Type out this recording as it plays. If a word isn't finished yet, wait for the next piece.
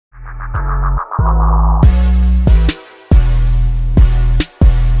Hello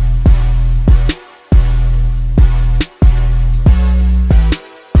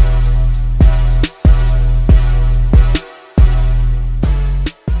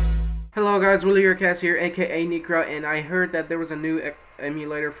guys, Yrahcaz here, aka Necro, and I heard that there was a new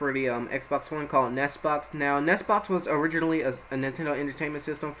emulator for the Xbox One called Nesbox. Now, Nesbox was originally a Nintendo Entertainment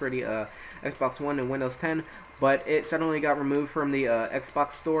System for the Xbox One and Windows 10, but it suddenly got removed from the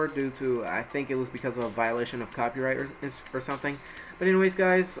Xbox Store due to, I think it was because of a violation of copyright or something. But anyways,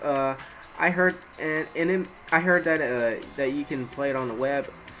 guys, I heard that you can play it on the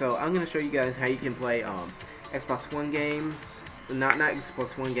web, so I'm gonna show you guys how you can play Xbox One games. Not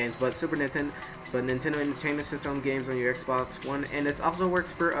Xbox One games, but Nintendo Entertainment System games on your Xbox One, and it also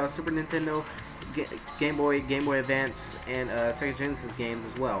works for Super Nintendo, Game Boy Advance, and Sega Genesis games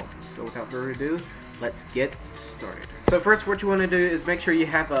as well. So without further ado, let's get started. So first, what you want to do is make sure you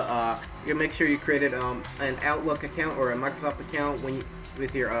have you created an Outlook account or a Microsoft account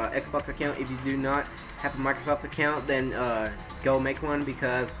with your Xbox account. If you do not have a Microsoft account, then go make one,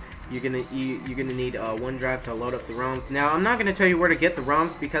 because you're gonna need OneDrive to load up the ROMs. Now, I'm not gonna tell you where to get the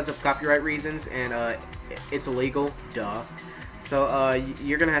ROMs because of copyright reasons, and it's illegal, duh. So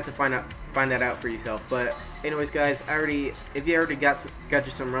you're gonna have to find that out for yourself. But anyways, guys, if you already got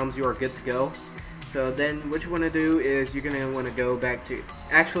you some ROMs, you are good to go. So then, what you want to do is you're gonna want to go back to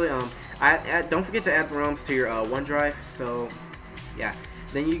don't forget to add the ROMs to your OneDrive. So yeah.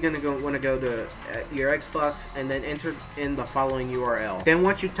 Then you're gonna want to go to your Xbox and then enter in the following URL. Then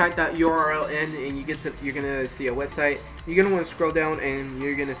once you type that URL in and you're gonna see a website, you're gonna want to scroll down and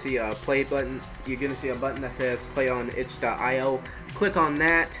you're gonna see a play button. You're gonna see a button that says play on itch.io. Click on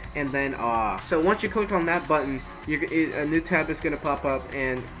that, and then so once you click on that button, a new tab is gonna pop up,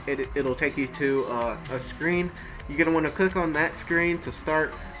 and it'll take you to a screen. You're gonna want to click on that screen to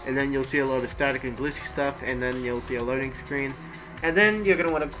start, and then you'll see a load of static and glitchy stuff, and then you'll see a loading screen. And then you're going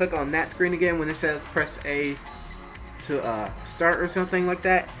to want to click on that screen again when it says press A to start or something like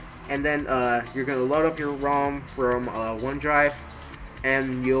that. And then you're going to load up your ROM from OneDrive,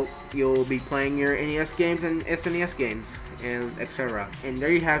 and you'll be playing your NES games and SNES games, and etc. And there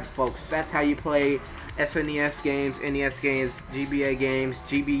you have it, folks. That's how you play SNES games, NES games, GBA games,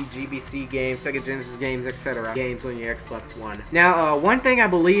 GBC games, Sega Genesis games, etc. games on your Xbox One. Now, one thing I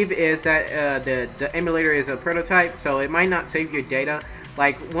believe is that the emulator is a prototype, so it might not save your data.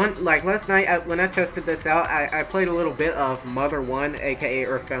 Like last night when I tested this out, I played a little bit of Mother 1, aka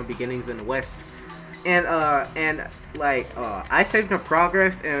Earthbound Beginnings in the West. And I saved my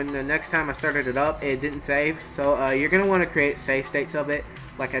progress, and the next time I started it up, it didn't save. So you're gonna want to create save states of it,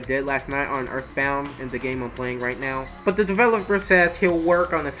 like I did last night on Earthbound in the game I'm playing right now. But the developer says he'll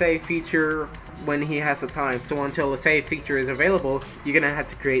work on a save feature when he has the time. So until the save feature is available, you're gonna have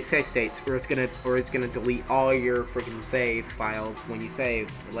to create save states, or it's gonna delete all your freaking save files when you save,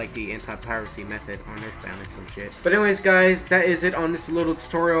 like the anti-piracy method on Earthbound and some shit. But anyways, guys, that is it on this little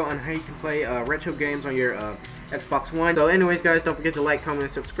tutorial on how you can play retro games on your Xbox One. So anyways, guys, don't forget to like, comment,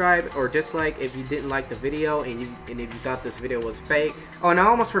 and subscribe, or dislike if you didn't like the video and if you thought this video was fake. Oh, and I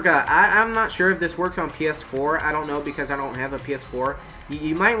almost forgot, I'm not sure if this works on PS4. I don't know, because I don't have a PS4.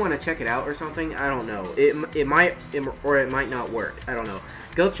 You might want to check it out or something. I don't know. It might or it might not work. I don't know.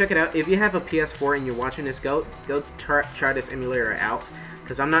 Go check it out. If you have a PS4 and you're watching this, go try this emulator out,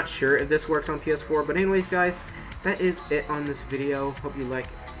 because I'm not sure if this works on PS4. But anyways, guys, that is it on this video. Hope you like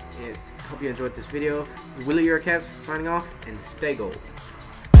it. Hope you enjoyed this video. Yrahcaz signing off, and stay gold.